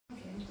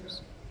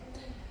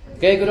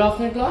Okay, good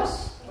afternoon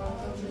class.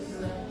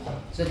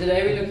 So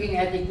today we're looking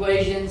at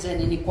equations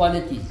and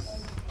inequalities.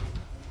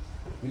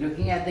 We're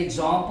looking at the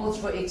examples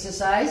for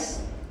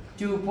exercise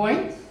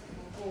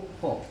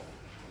 2.4.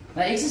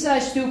 Now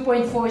exercise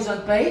 2.4 is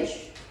on page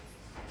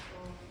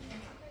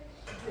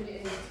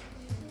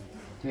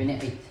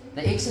 28.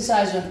 The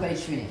exercise is on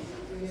page 28.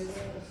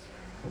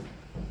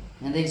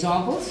 And the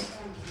examples?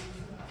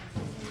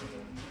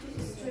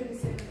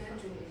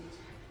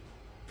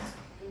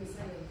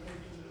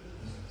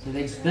 So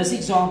this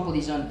example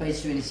is on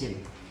page 27.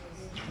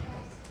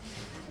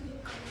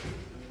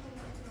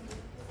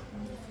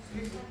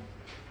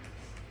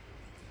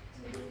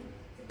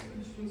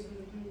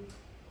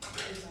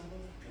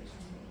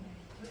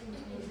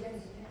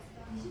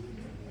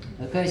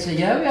 Okay, so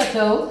here we are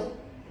told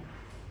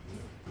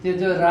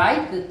to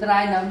write the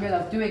trinomial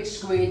of 2x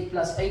squared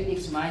plus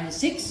 8x minus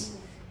 6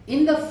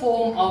 in the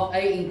form of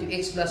a into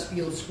x plus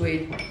b whole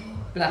squared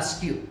plus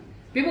q.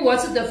 People,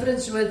 what's the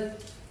difference with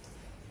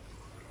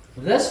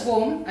this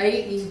form,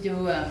 a into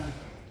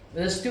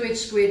this 2x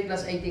squared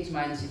plus 8x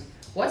minus 6?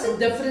 What's the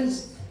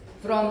difference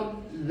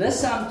from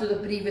this sum to the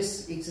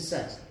previous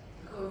exercise?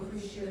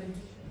 Coefficient.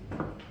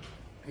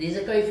 There's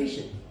a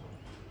coefficient.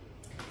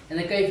 And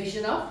a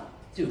coefficient of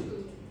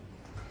 2.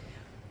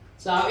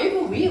 So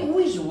however, we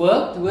always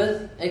worked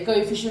with a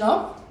coefficient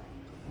of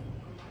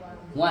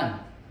 1.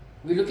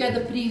 We look at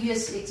the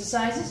previous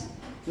exercises,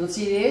 you'll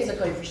see there's a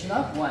coefficient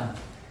of 1.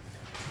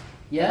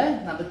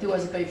 Yeah, number 2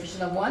 was a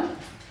coefficient of 1.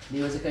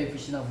 There was a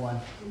coefficient of 1.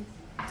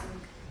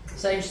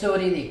 Same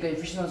story there.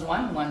 Coefficient was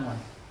 1, 1, 1.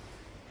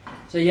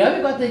 So here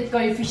we got the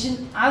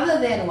coefficient other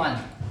than 1.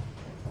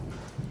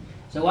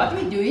 So what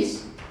we do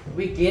is,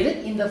 we get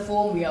it in the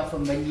form we are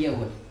familiar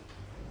with.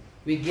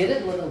 We get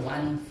it with a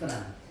 1 in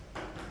front.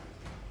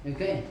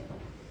 Okay?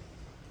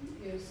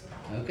 Yes.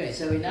 Okay,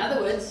 so in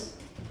other words,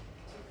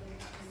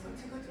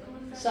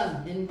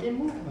 son, didn't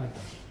move my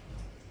gosh.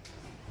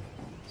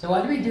 So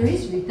what we do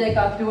is, we take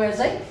out 2 as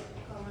a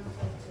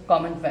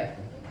common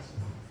factor.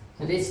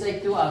 So let's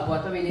take 2 out.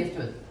 What are we left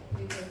with?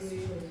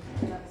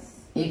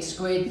 X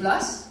squared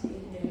plus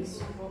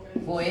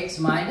 4x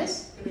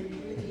minus.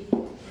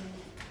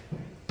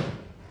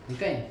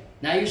 Okay.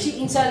 Now you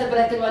see inside the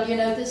bracket what you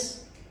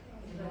notice?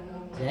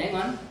 So hang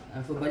on.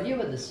 I'm familiar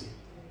with this.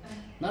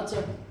 Not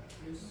so.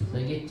 So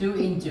you get 2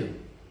 into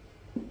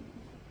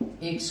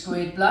x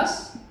squared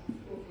plus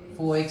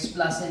 4x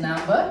plus a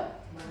number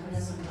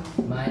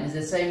minus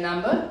the same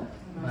number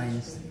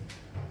minus 3.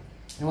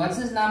 And what's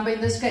this number in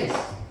this case?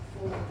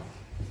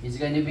 It's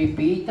going to be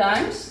b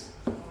times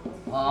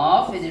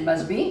of, and it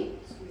must be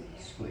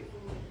squared.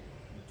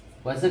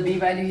 What's the b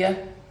value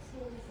here?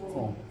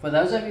 4. For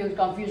those of you who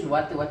are confused,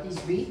 what is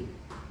b?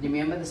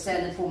 Remember the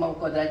standard form of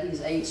quadratic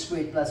is ax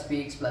squared plus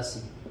bx plus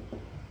c.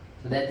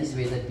 So that is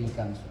where that b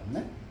comes from.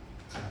 No?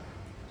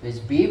 So it's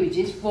b, which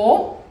is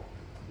 4.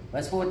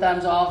 What's 4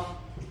 times of?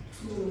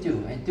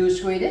 2. And 2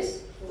 squared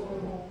is?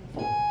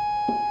 4.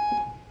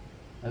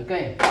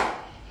 Okay.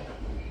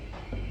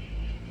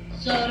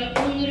 Zara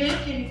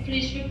Ungere, can you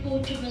please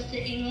report to Mr.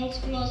 Engel's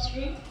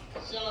classroom?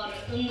 Zara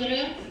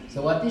Ungere.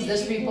 So what is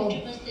this, people? To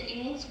Mr.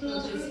 Engel's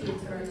classroom.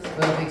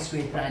 Perfect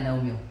square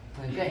trinomial.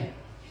 Okay.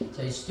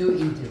 So it's 2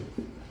 into.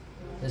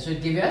 This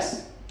would give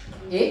us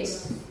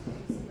x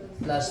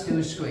plus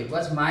 2 squared.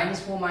 What's minus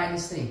 4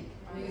 minus 3?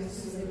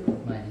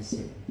 Minus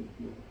 7.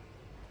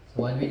 So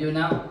what do we do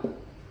now?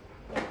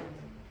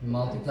 We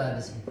multiply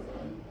this in.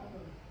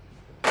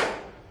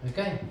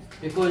 Okay?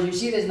 Because you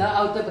see there's no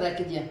outer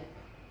bracket here.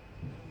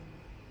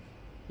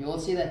 You all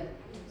see that?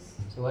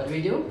 So what do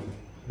we do?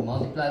 We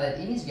multiply that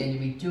in. It's going to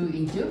be 2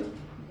 into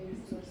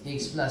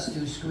x plus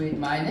 2 squared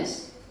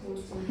minus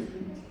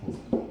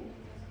 4.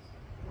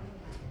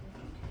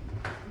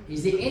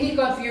 Is there any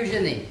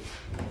confusion there?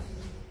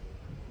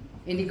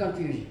 Any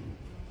confusion?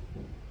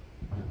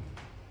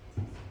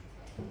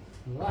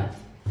 Right.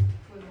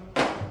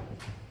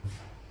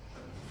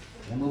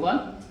 Can we move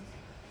on?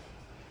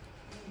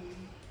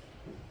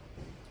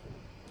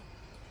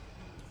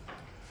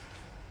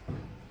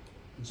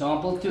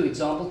 Example 2.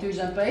 Example 2 is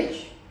on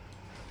page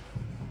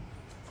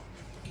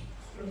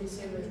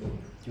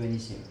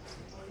 27.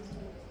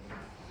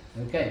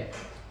 Okay.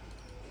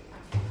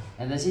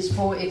 And this is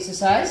for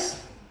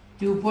exercise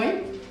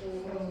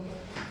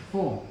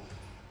 2.4.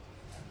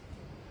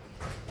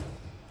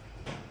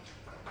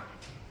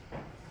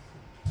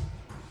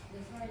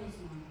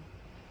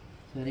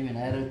 Sorry, man,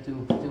 I wrote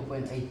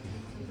 2.8.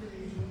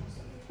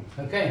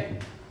 Okay.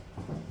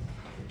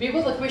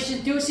 People, the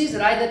question 2 says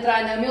write the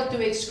trinomial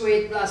 2x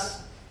squared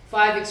plus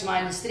 5x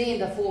minus 3 in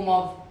the form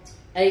of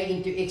a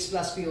into x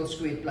plus b whole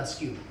squared plus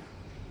q.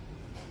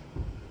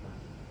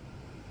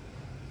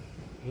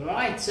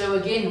 Right, so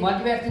again, what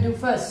do we have to do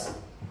first?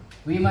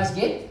 We must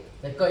get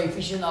the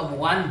coefficient of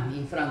 1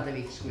 in front of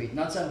x squared,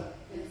 not so?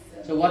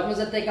 So what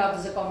must I take out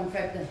as a common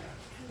factor?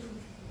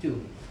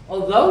 2.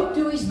 Although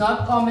 2 is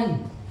not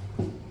common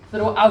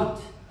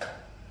throughout,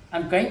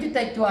 I'm going to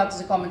take 2 out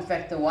as a common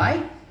factor.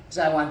 Why? Because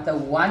I want the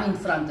 1 in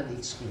front of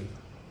x squared.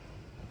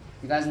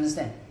 You guys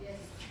understand? Yes.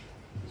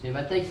 So if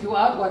I take 2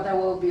 out, what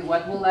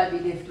will I be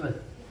left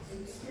with?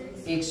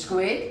 X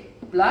squared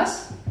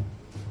plus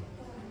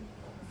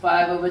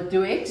 5 over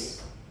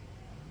 2x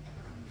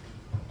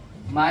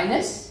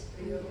minus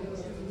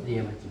 3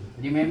 over 2.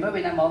 Remember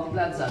when I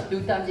multiply this out,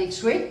 2 times x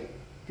squared,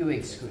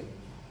 2x squared.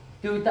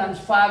 2 times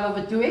 5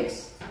 over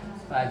 2x,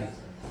 5x.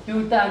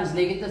 2 times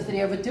negative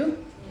 3 over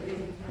 2,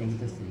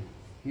 negative 3.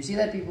 You see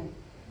that, people?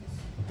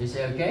 You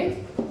say,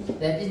 okay,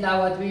 that is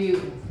now what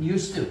we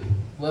used to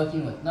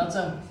working with, not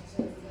so.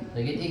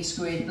 So get x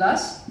squared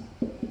plus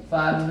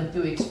 5 over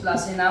 2x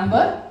plus a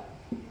number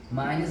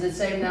minus the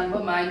same number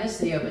minus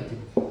 3 over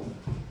 2.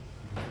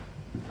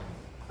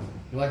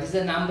 What is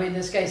the number in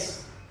this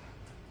case?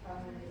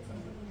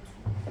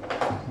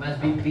 It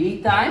must be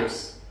b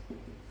times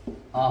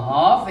a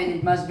half, and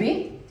it must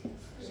be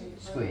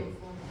squared.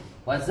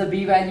 What's the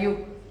b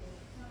value?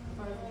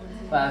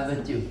 5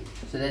 over 2.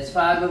 So that's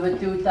 5 over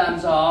 2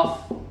 times half.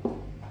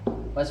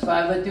 What's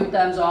 5 over 2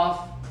 times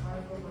half?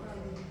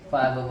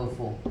 5 over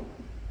 4.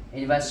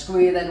 And if I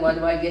square that, what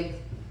do I get?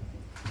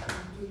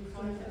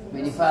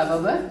 25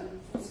 over.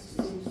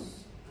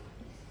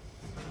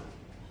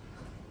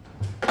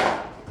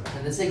 So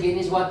this again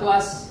is what to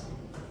us?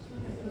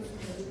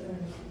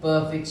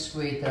 Perfect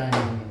square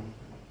trinomial.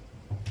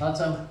 Not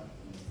so?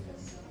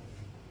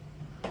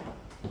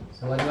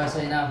 So what do I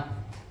say now?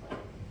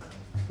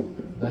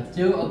 Got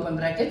 2 open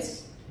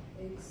brackets.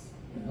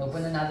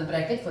 Open another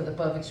bracket for the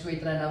perfect square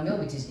trinomial,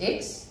 which is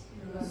x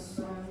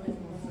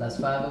plus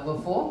 5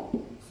 over 4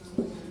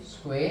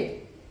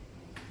 squared.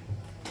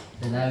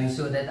 So now we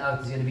saw that out.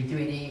 It's going to be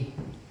 28.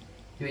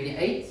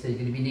 So it's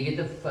going to be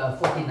negative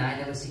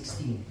 49 over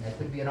 16. That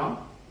could be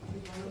wrong.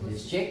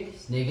 Let's check.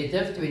 It's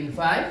negative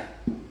 25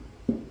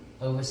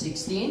 over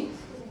 16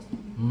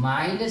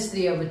 minus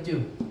 3 over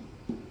 2.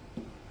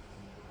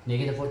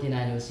 Negative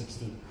 49 over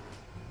 16.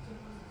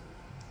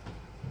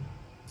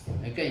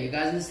 Okay, you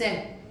guys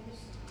understand?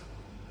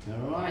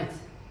 Alright.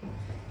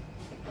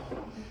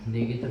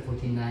 Negative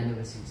 49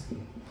 over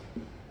 16.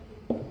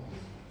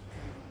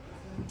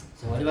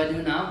 So what do I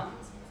do now?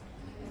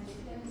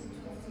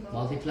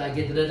 Multiply,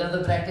 get rid of the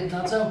bracket,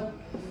 not so?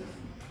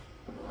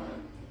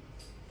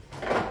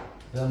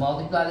 If I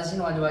multiply this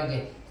in, what do I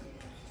get?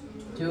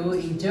 2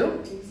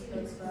 into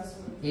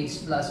x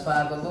plus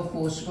 5 over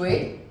 4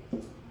 squared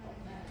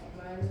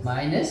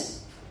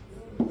minus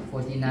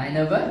 49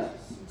 over.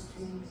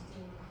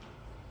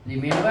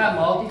 Remember, I'm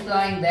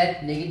multiplying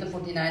that negative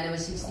 49 over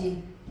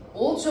 16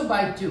 also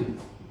by 2.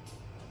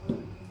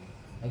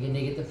 I get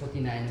negative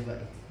 49 over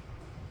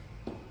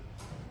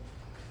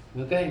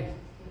 8. Okay.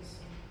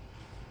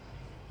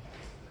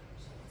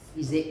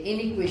 Is there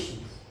any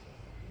questions?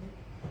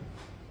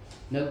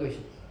 No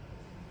questions.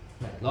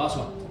 Right, last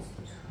one.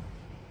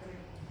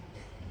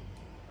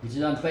 Which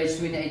is on page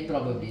 28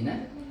 probably,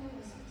 no?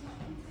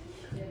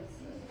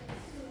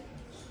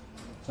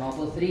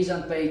 Example 3 is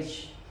on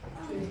page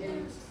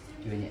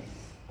 28.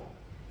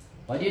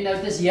 What do you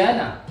notice here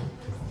now?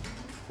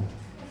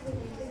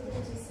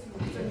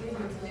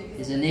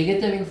 There's a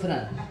negative in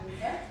front.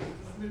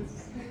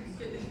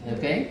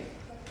 Okay?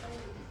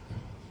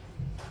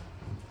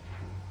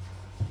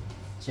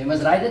 So you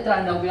must write the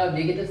trinomial of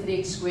negative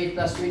 3x squared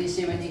plus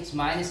 27x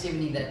minus 7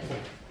 in that form.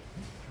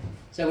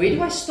 So where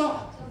do I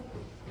start?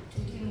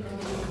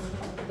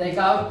 Take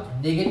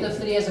out negative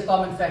 3 as a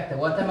common factor.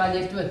 What am I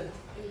left with?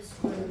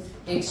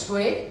 X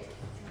squared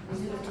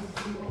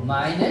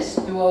minus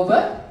 2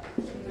 over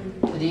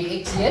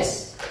 3x,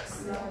 yes,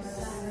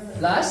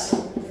 plus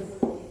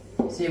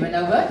 7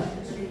 over.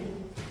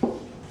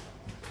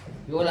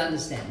 You all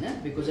understand, eh?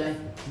 Because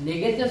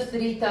negative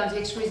 3 times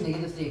x squared is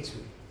negative 3x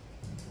squared.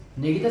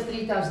 Negative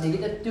 3 times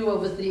negative 2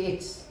 over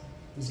 3x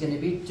is going to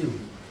be 2.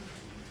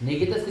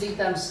 Negative 3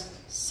 times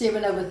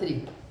 7 over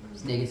 3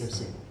 is negative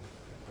 7.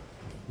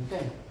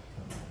 Okay.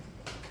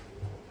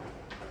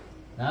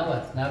 Now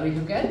what? Now we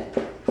look at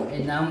a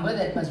number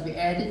that must be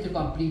added to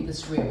complete the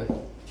square with.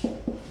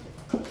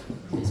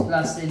 It's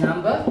plus a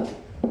number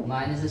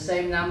minus the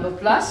same number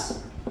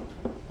plus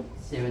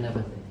 7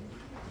 over 3.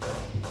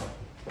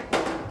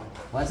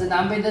 What's the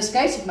number in this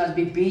case? It must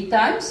be b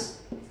times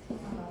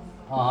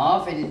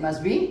half, and it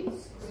must be,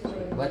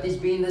 what is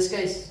b in this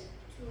case?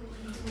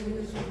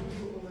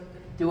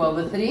 2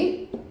 over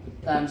 3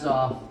 times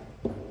half.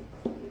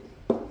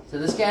 So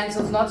this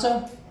cancels, not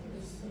so?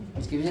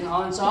 Which gives an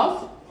answer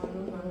of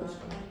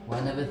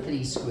 1 over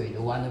 3 squared,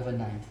 or 1 over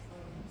 9.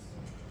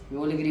 We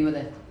all agree with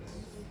that?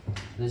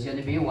 There's going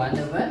to be 1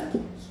 over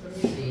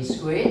 3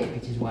 squared,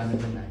 which is 1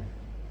 over 9.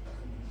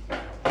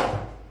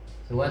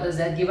 So what does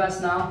that give us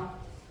now?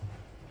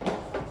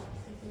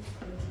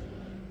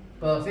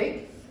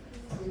 Perfect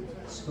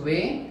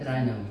square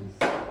trinomial.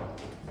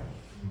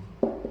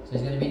 So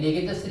it's going to be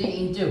negative 3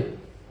 into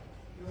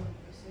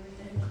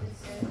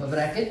the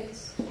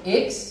brackets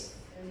x.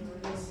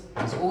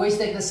 Let's always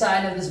take the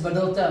sign of this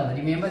middle term.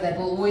 Remember, that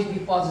will always be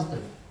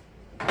positive.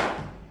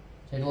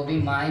 So it will be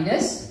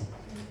minus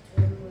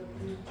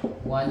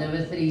 1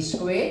 over 3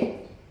 squared.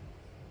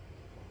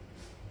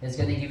 That's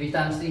going to give you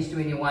times 3 is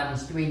 21.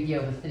 It's 20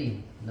 over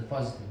 3. The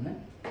positive, no?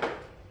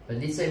 But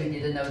let's say we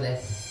didn't know that.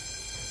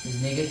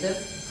 It's negative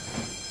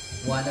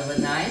 1 over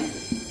 9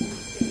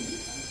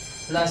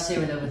 plus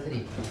 7 over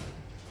 3.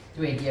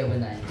 20 over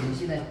 9. Can you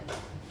see that?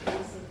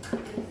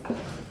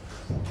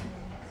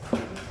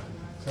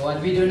 So what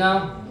do we do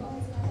now?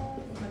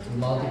 We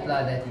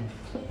multiply that in.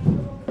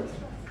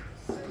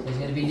 So it's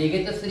going to be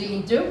negative 3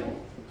 into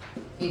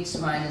x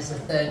minus a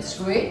third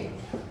squared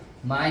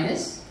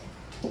minus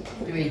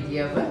 20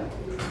 over.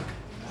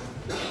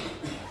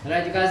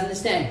 Alright, you guys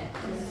understand?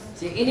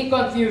 So any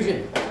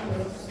confusion?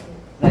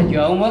 Right,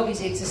 your homework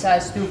is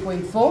exercise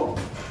 2.4.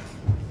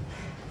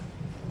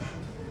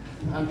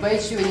 On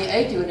page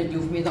 28, you're going to do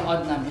for me the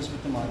odd numbers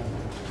for tomorrow.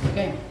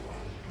 Okay?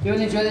 Do you want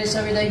to enjoy the rest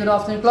of your day? Good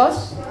afternoon,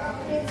 class.